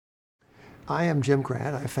I am Jim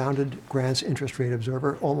Grant. I founded Grant's Interest Rate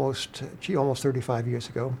Observer almost 35 years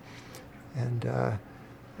ago. And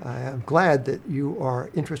I am glad that you are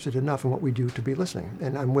interested enough in what we do to be listening.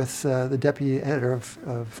 And I'm with the deputy editor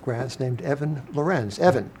of Grant's named Evan Lorenz.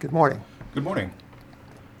 Evan, good morning. Good morning.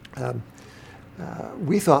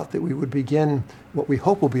 We thought that we would begin what we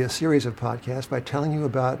hope will be a series of podcasts by telling you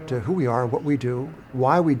about who we are, what we do,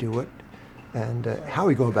 why we do it, and how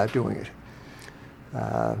we go about doing it.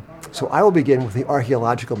 So I will begin with the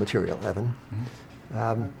archaeological material, Evan.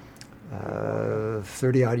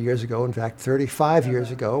 30-odd years ago, in fact, 35 years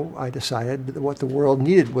ago, I decided that what the world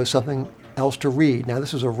needed was something else to read. Now,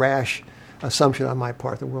 this was a rash assumption on my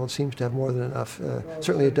part. The world seems to have more than enough.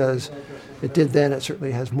 Certainly it does. It did then. It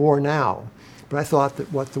certainly has more now. But I thought that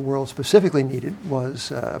what the world specifically needed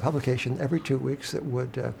was a publication every 2 weeks that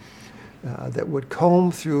would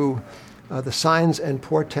comb through the signs and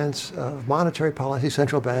portents of monetary policy,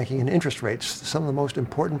 central banking, and interest rates, some of the most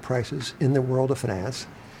important prices in the world of finance.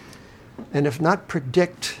 And if not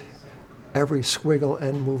predict every squiggle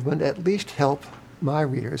and movement, at least help my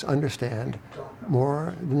readers understand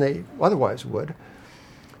more than they otherwise would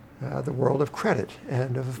the world of credit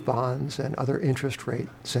and of bonds and other interest rate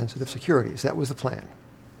sensitive securities. That was the plan.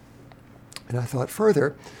 And I thought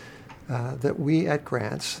further that we at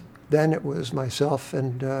Grant's, then it was myself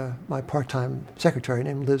and my part-time secretary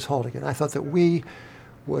named Liz Haldigan. I thought that we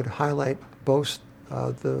would highlight both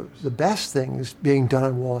the best things being done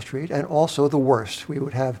on Wall Street and also the worst. We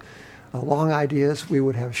would have long ideas, we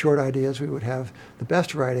would have short ideas, we would have the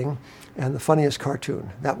best writing and the funniest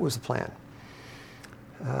cartoon. That was the plan.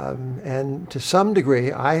 And to some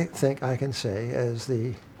degree, I think I can say, as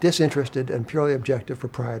the disinterested and purely objective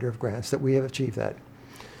proprietor of Grant's, that we have achieved that.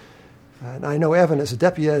 And I know, Evan, as a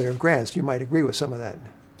deputy editor of Grant's, you might agree with some of that.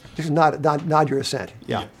 Just nod your assent.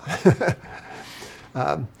 Yeah.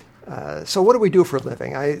 So what do we do for a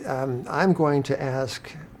living? I'm going to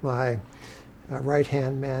ask my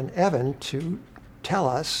right-hand man, Evan, to tell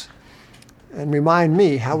us and remind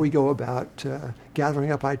me how we go about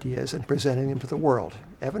gathering up ideas and presenting them to the world.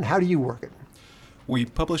 Evan, how do you work it? We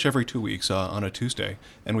publish every 2 weeks on a Tuesday,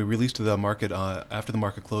 and we release to the market after the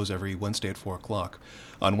market close every Wednesday at 4 o'clock.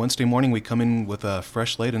 On Wednesday morning, we come in with a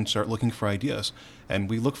fresh slate and start looking for ideas. And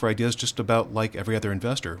we look for ideas just about like every other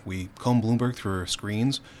investor. We comb Bloomberg through our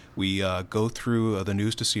screens. We go through the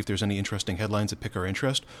news to see if there's any interesting headlines that pick our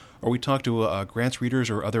interest. Or we talk to Grant's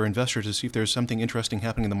readers or other investors to see if there's something interesting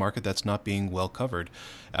happening in the market that's not being well covered.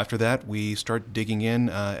 After that, we start digging in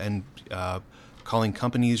and calling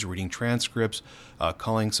companies, reading transcripts,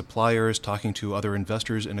 calling suppliers, talking to other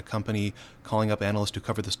investors in a company, calling up analysts who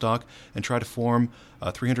cover the stock, and try to form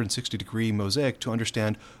a 360-degree mosaic to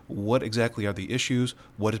understand what exactly are the issues,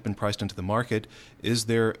 what has been priced into the market, is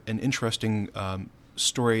there an interesting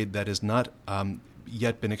story that has not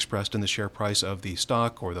yet been expressed in the share price of the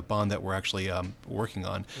stock or the bond that we're actually working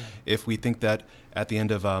on. Yeah. If we think that at the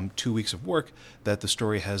end of 2 weeks of work that the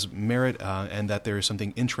story has merit and that there is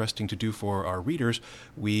something interesting to do for our readers,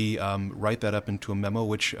 we write that up into a memo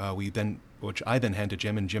which I then hand to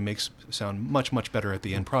Jim, and Jim makes sound much, much better at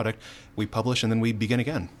the end product. We publish and then we begin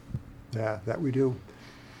again. Yeah, that we do.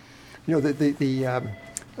 You know,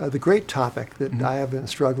 the great topic that I have been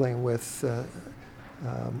struggling with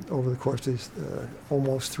over the course of these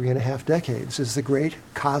almost 3.5 decades is the great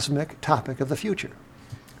cosmic topic of the future.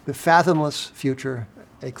 The fathomless future,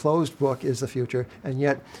 a closed book is the future, and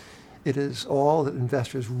yet it is all that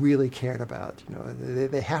investors really cared about. You know,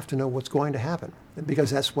 they have to know what's going to happen, because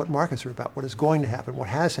that's what markets are about. What is going to happen, what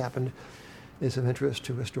has happened, is of interest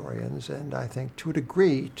to historians, and I think to a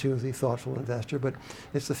degree to the thoughtful investor, but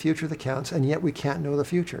it's the future that counts, and yet we can't know the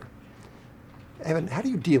future. Evan, how do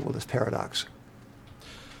you deal with this paradox?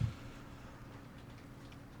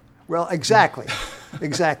 Well, exactly.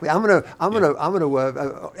 I'm going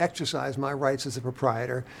to exercise my rights as a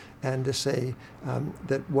proprietor and to say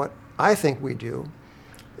that what I think we do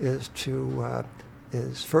is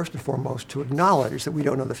first and foremost to acknowledge that we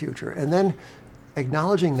don't know the future, and then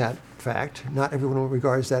acknowledging that fact. Not everyone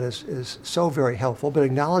regards that as so very helpful, but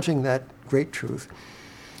acknowledging that great truth,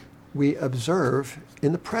 we observe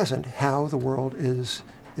in the present how the world is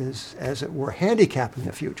as it were handicapping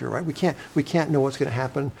the future, right? We can't know what's going to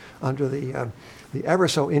happen under the ever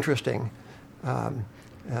so interesting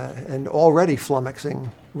and already flummoxing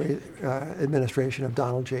administration of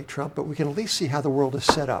Donald J. Trump, but we can at least see how the world is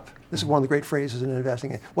set up. This is one of the great phrases in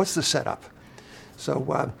investing. What's the setup?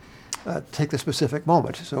 So take the specific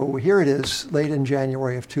moment. So here it is, late in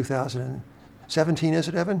January of 2017, is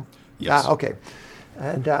it, Evan? Yes. Okay.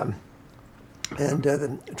 And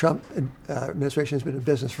the Trump administration has been in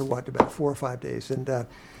business for about 4 or 5 days. And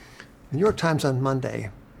The New York Times on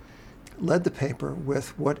Monday led the paper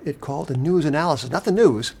with what it called a news analysis, not the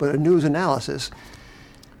news, but a news analysis,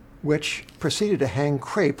 which proceeded to hang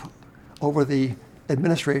crepe over the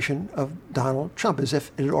administration of Donald Trump as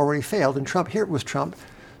if it had already failed. And here it was Trump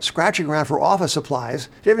scratching around for office supplies.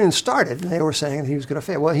 It hadn't even started, and they were saying that he was going to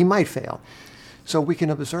fail. Well, he might fail. So we can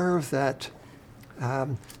observe that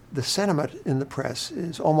the sentiment in the press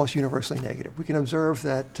is almost universally negative. We can observe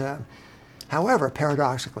that, however,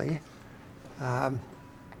 paradoxically,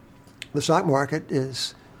 the stock market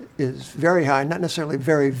is very high, not necessarily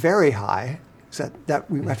very, very high, except that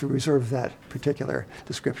we have to reserve that particular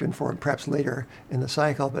description for perhaps later in the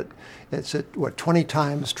cycle, but it's at, 20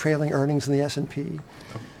 times trailing earnings in the S&P.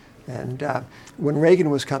 And when Reagan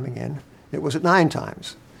was coming in, it was at 9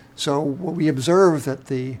 times. So we observe that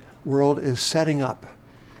the world is setting up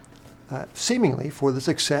seemingly for the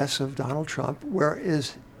success of Donald Trump,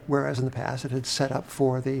 whereas in the past it had set up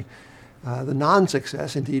for the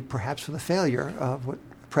non-success, indeed perhaps for the failure of what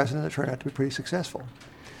president that turned out to be pretty successful.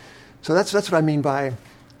 So that's what I mean by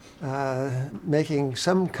making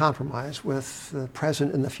some compromise with the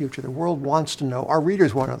present and the future. The world wants to know. Our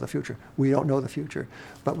readers want to know the future. We don't know the future,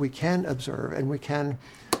 but we can observe and we can,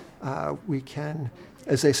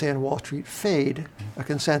 as they say on Wall Street, fade a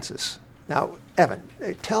consensus. Now, Evan,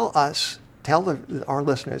 tell our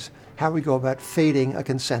listeners how we go about fading a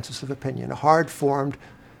consensus of opinion, a hard-formed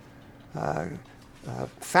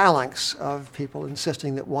phalanx of people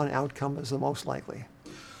insisting that one outcome is the most likely.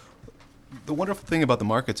 The wonderful thing about the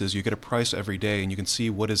markets is you get a price every day and you can see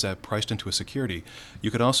what is that priced into a security. You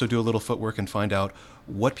can also do a little footwork and find out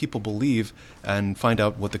what people believe and find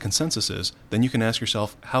out what the consensus is. Then you can ask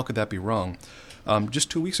yourself, how could that be wrong? Just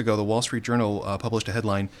 2 weeks ago, the Wall Street Journal published a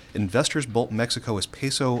headline, "Investors bolt Mexico as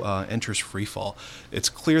peso enters freefall." It's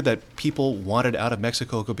clear that people wanted out of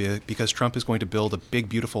Mexico because Trump is going to build a big,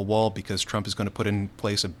 beautiful wall, because Trump is going to put in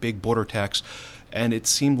place a big border tax, and it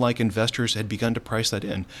seemed like investors had begun to price that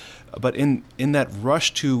in. But in that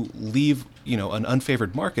rush to leave, an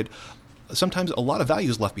unfavored market, sometimes a lot of value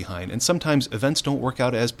is left behind, and sometimes events don't work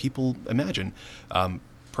out as people imagine.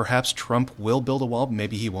 Perhaps Trump will build a wall.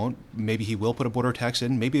 Maybe he won't. Maybe he will put a border tax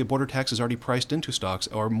in. Maybe a border tax is already priced into stocks,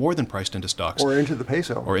 or more than priced into stocks. Or into the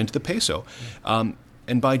peso.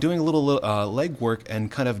 And by doing a little legwork and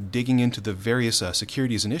kind of digging into the various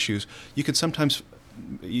securities and issues, you could sometimes,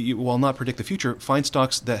 while not predict the future, find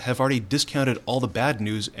stocks that have already discounted all the bad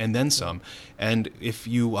news and then some. And if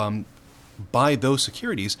you buy those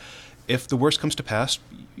securities, if the worst comes to pass,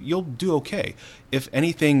 you'll do okay. If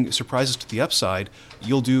anything surprises to the upside,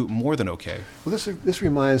 you'll do more than okay. Well,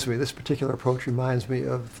 this particular approach reminds me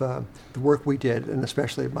of the work we did, and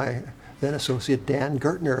especially my then associate Dan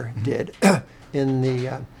Gertner did in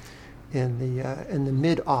the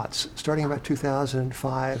mid-aughts, starting about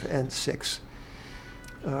 2005 and 6.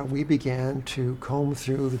 We began to comb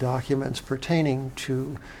through the documents pertaining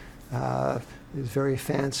to these very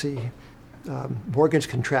fancy mortgage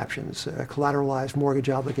contraptions, collateralized mortgage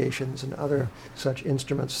obligations, and other such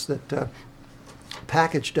instruments that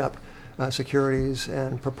packaged up securities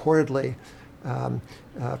and purportedly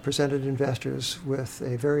presented investors with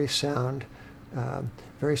a very sound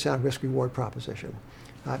risk-reward proposition.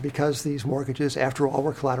 Because these mortgages, after all,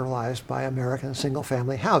 were collateralized by American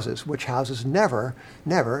single-family houses, which houses never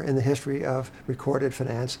in the history of recorded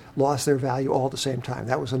finance lost their value all at the same time.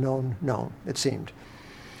 That was a known, it seemed.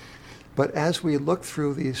 But as we looked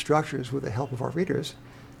through these structures with the help of our readers,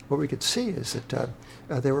 what we could see is that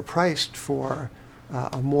they were priced for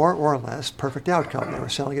a more or less perfect outcome. They were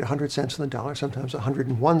selling at 100 cents on the dollar, sometimes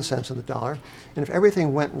 101 cents on the dollar. And if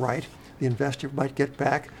everything went right, the investor might get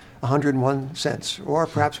back 101 cents or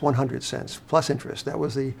perhaps 100 cents plus interest. That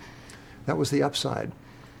was the upside.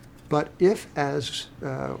 But if, as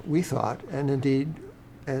we thought, and indeed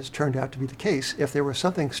as turned out to be the case, if there was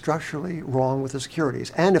something structurally wrong with the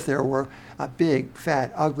securities, and if there were a big,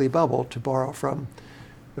 fat, ugly bubble, to borrow from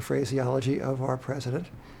the phraseology of our president,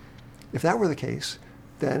 if that were the case,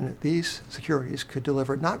 then these securities could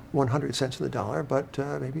deliver not 100 cents on the dollar, but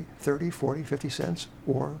maybe 30, 40, 50 cents,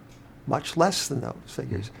 or much less than those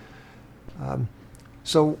figures.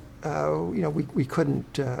 We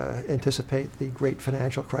couldn't anticipate the great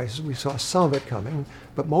financial crisis. We saw some of it coming,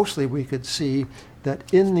 but mostly we could see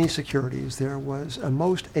that in these securities there was a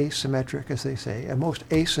most asymmetric, as they say, a most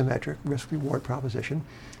asymmetric risk-reward proposition,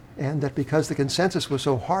 and that because the consensus was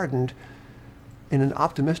so hardened in an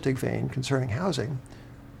optimistic vein concerning housing,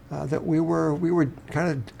 that we were kind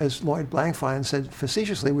of, as Lloyd Blankfein said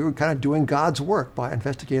facetiously, we were kind of doing God's work by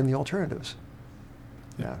investigating the alternatives.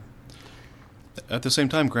 Yeah. At the same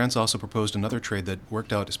time, Grants also proposed another trade that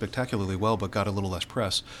worked out spectacularly well but got a little less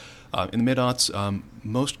press. In the mid-aughts,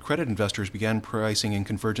 most credit investors began pricing in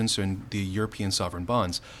convergence in the European sovereign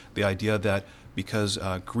bonds. The idea that because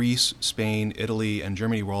Greece, Spain, Italy, and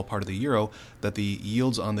Germany were all part of the euro, that the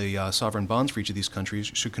yields on the sovereign bonds for each of these countries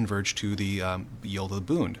should converge to the yield of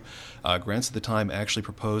the Bund. Grants at the time actually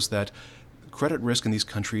proposed that credit risk in these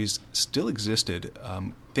countries still existed.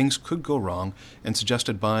 Things could go wrong, and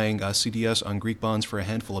suggested buying CDS on Greek bonds for a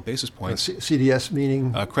handful of basis points. CDS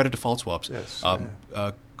meaning? Credit default swaps. Yes.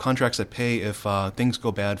 Contracts that pay if things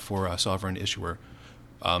go bad for a sovereign issuer.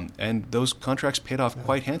 And those contracts paid off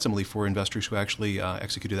quite handsomely for investors who actually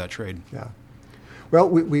executed that trade. Yeah. Well,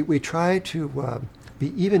 we try to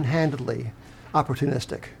be even-handedly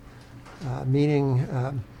opportunistic,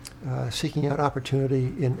 meaning seeking out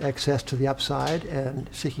opportunity in excess to the upside and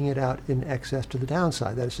seeking it out in excess to the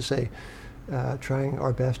downside. That is to say, trying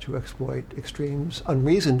our best to exploit extremes,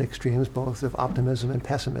 unreasoned extremes, both of optimism and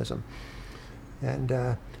pessimism.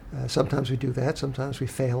 And sometimes we do that, sometimes we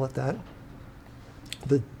fail at that.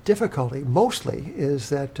 The difficulty mostly is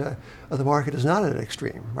that the market is not at an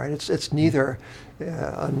extreme, right? It's neither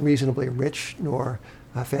unreasonably rich nor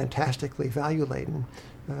fantastically value-laden.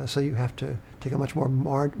 So you have to take a much more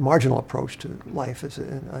marginal approach to life as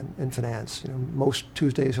in finance. You know, most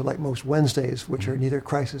Tuesdays are like most Wednesdays, which are neither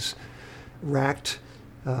crisis-racked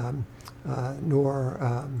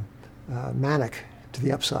nor manic to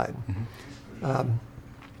the upside.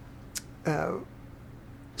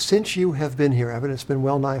 Since you have been here, Evan, it's been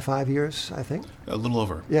well nigh 5 years, I think? A little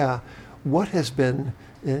over. Yeah. What has been,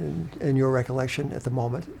 in your recollection at the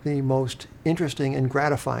moment, the most interesting and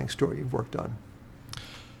gratifying story you've worked on?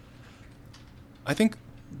 I think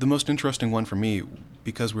the most interesting one for me,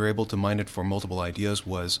 because we were able to mine it for multiple ideas,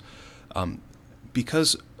 was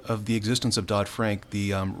because of the existence of Dodd-Frank,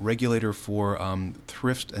 the regulator for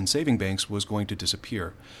thrift and saving banks was going to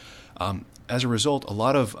disappear. As a result, a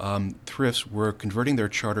lot of thrifts were converting their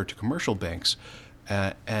charter to commercial banks.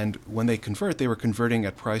 And when they convert, they were converting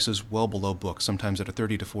at prices well below book, sometimes at a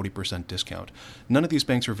 30 to 40% discount. None of these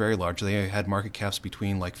banks were very large. They had market caps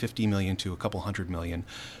between like 50 million to a couple hundred million.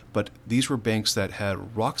 But these were banks that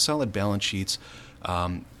had rock-solid balance sheets,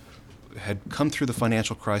 had come through the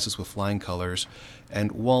financial crisis with flying colors.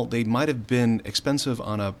 And while they might have been expensive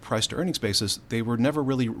on a price-to-earnings basis, they were never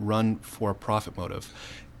really run for a profit motive.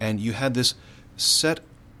 And you had this set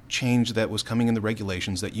change that was coming in the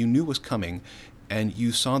regulations that you knew was coming, and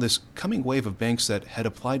you saw this coming wave of banks that had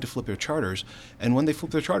applied to flip their charters, and when they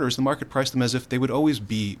flipped their charters, the market priced them as if they would always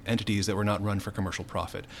be entities that were not run for commercial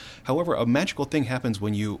profit. However, a magical thing happens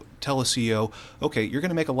when you tell a CEO, okay, you're going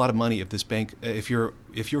to make a lot of money if this bank, if your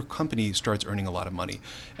company starts earning a lot of money.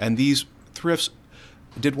 And these thrifts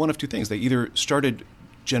did one of two things. They either started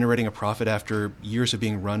generating a profit after years of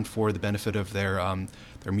being run for the benefit of their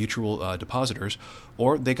mutual depositors,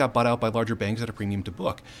 or they got bought out by larger banks at a premium to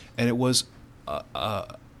book. And it was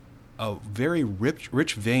a very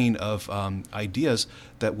rich vein of ideas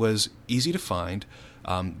that was easy to find,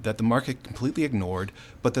 that the market completely ignored,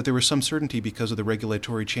 but that there was some certainty because of the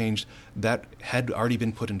regulatory change that had already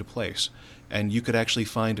been put into place. And you could actually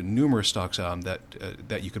find numerous stocks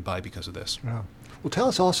that you could buy because of this. Wow. Well, tell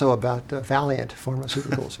us also about Valeant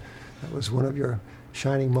Pharmaceuticals. That was one of your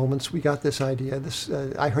shining moments. We got this idea.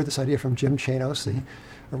 I heard this idea from Jim Chanos,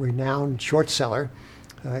 a renowned short seller.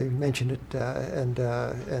 I mentioned it,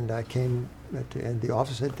 and I came in the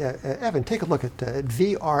office and said, Evan, take a look at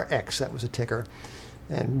VRX. That was a ticker.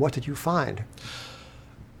 And what did you find?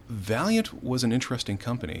 Valeant was an interesting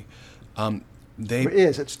company. It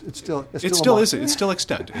is. It still is. It's still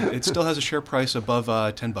extant. It still has a share price above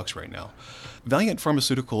 $10 right now. Valeant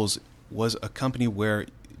Pharmaceuticals was a company where,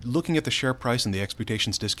 looking at the share price and the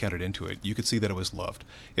expectations discounted into it, you could see that it was loved.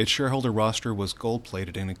 Its shareholder roster was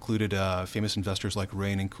gold-plated and included famous investors like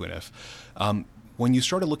Rain and Quinif. When you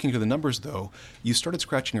started looking at the numbers, though, you started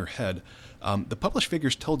scratching your head. The published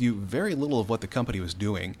figures told you very little of what the company was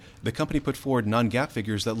doing. The company put forward non-GAAP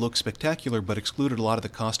figures that looked spectacular but excluded a lot of the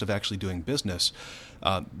cost of actually doing business.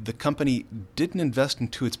 The company didn't invest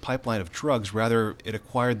into its pipeline of drugs. Rather, it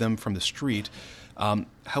acquired them from the street.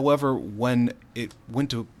 However, when it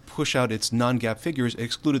went to push out its non-GAAP figures, it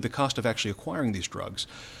excluded the cost of actually acquiring these drugs.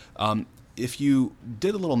 If you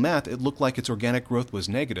did a little math, it looked like its organic growth was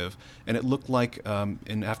negative, and it looked like,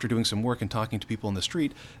 and after doing some work and talking to people in the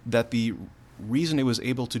street, that the reason it was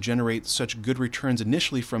able to generate such good returns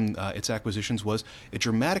initially from its acquisitions was it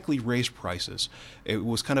dramatically raised prices. It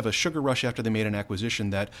was kind of a sugar rush after they made an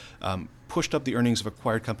acquisition that pushed up the earnings of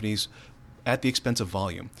acquired companies at the expense of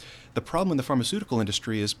volume. The problem in the pharmaceutical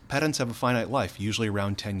industry is patents have a finite life, usually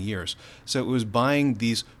around 10 years. So it was buying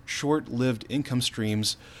these short-lived income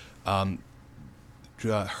streams,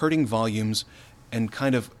 hurting volumes, and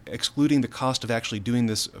kind of excluding the cost of actually doing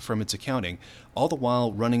this from its accounting, all the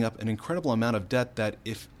while running up an incredible amount of debt that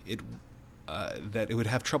it would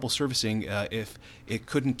have trouble servicing if it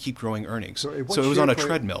couldn't keep growing earnings. So it was on a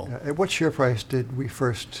treadmill. At what share price did we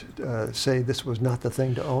first say this was not the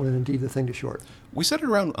thing to own and indeed the thing to short? We set it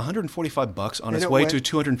around $145 on its way to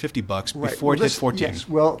 $250 before it hit 14. Yes.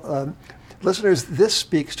 Well, listeners, this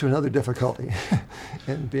speaks to another difficulty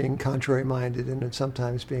in being contrary-minded and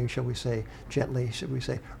sometimes being, shall we say,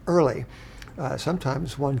 early.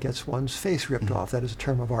 Sometimes one gets one's face ripped off. That is a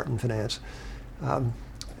term of art in finance.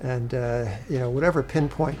 Whatever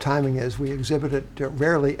pinpoint timing is, we exhibit it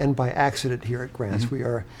rarely and by accident here at Grants. We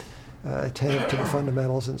are attentive to the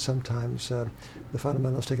fundamentals, and sometimes the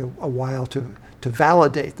fundamentals take a while to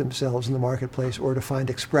validate themselves in the marketplace or to find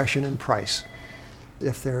expression in price.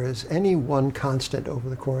 If there is any one constant over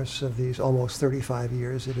the course of these almost 35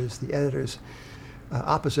 years, it is the editor's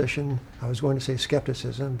opposition. I was going to say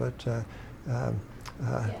skepticism, but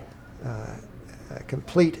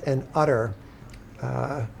complete and utter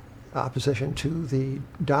opposition to the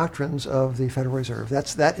doctrines of the Federal Reserve.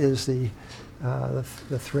 That is the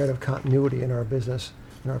thread of continuity in our business,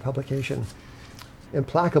 in our publication.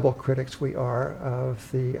 Implacable critics we are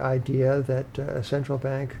of the idea that a central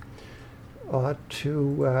bank ought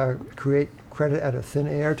to create credit out of thin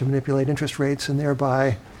air to manipulate interest rates and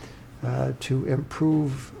thereby to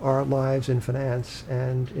improve our lives in finance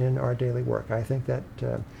and in our daily work. I think that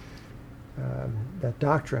that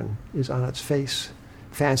doctrine is on its face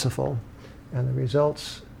fanciful, and the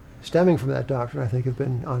results stemming from that doctrine, I think, have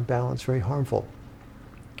been, on balance, very harmful.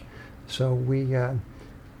 So we are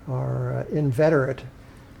inveterate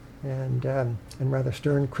and rather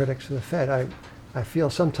stern critics of the Fed. I feel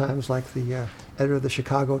sometimes like the editor of the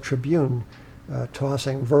Chicago Tribune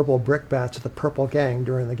tossing verbal brickbats at the Purple Gang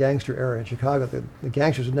during the gangster era in Chicago. The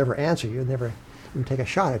gangsters would never answer you, would take a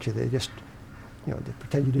shot at you. They just, they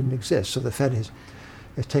pretend you didn't exist. So the Fed has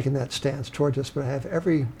taken that stance towards us, but I have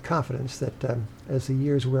every confidence that as the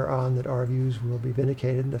years wear on, that our views will be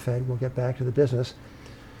vindicated and the Fed will get back to the business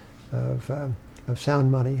of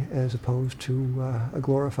sound money as opposed to a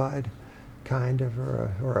glorified kind of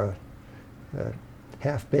or a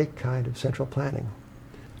half-baked kind of central planning.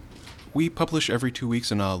 We publish every 2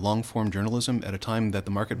 weeks in long-form journalism at a time that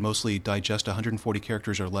the market mostly digests 140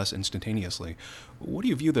 characters or less instantaneously. What do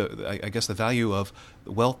you view the value of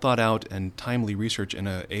well-thought-out and timely research in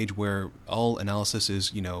an age where all analysis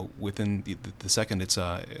is, within the second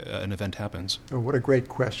an event happens? Oh, what a great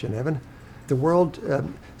question, Evan. The world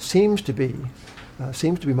seems to be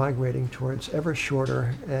migrating towards ever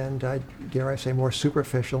shorter and, dare I say, more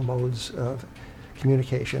superficial modes of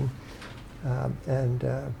communication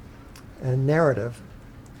and narrative.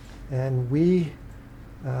 And we,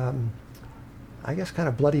 I guess kind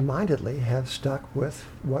of bloody-mindedly, have stuck with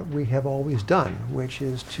what we have always done, which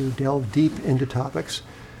is to delve deep into topics.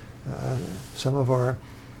 Some of our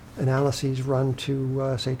analyses run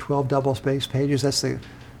to, say, 12 double-spaced pages. That's the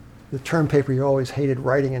term paper you always hated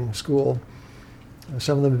writing in school.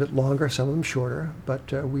 Some of them a bit longer, some of them shorter,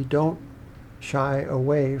 but we don't shy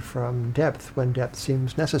away from depth when depth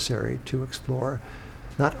seems necessary to explore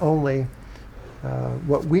not only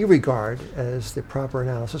what we regard as the proper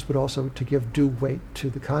analysis, but also to give due weight to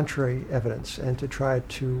the contrary evidence and to try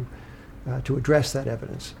to address that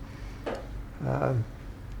evidence.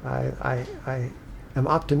 I am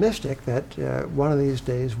optimistic that one of these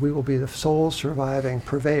days we will be the sole surviving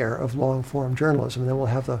purveyor of long-form journalism, and then we'll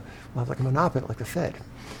have like a monopoly, like the Fed.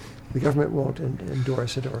 The government won't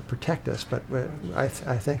endorse it or protect us, but I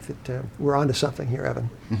think that we're onto something here,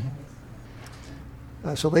 Evan.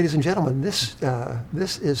 So, ladies and gentlemen, this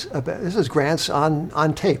is Grants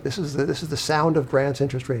on tape. This is the sound of Grants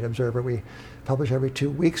Interest Rate Observer. We publish every 2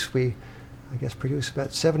 weeks. We, produce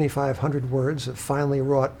about 7,500 words of finely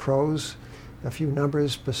wrought prose, a few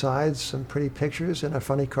numbers besides, some pretty pictures, and a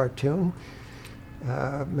funny cartoon.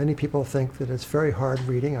 Many people think that it's very hard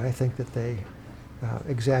reading. I think that they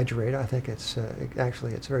exaggerate. I think it's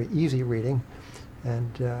very easy reading,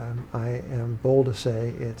 and I am bold to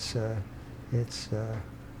say it's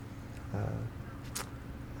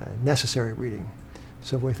necessary reading.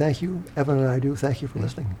 So we thank you, Evan and I do thank you for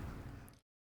listening.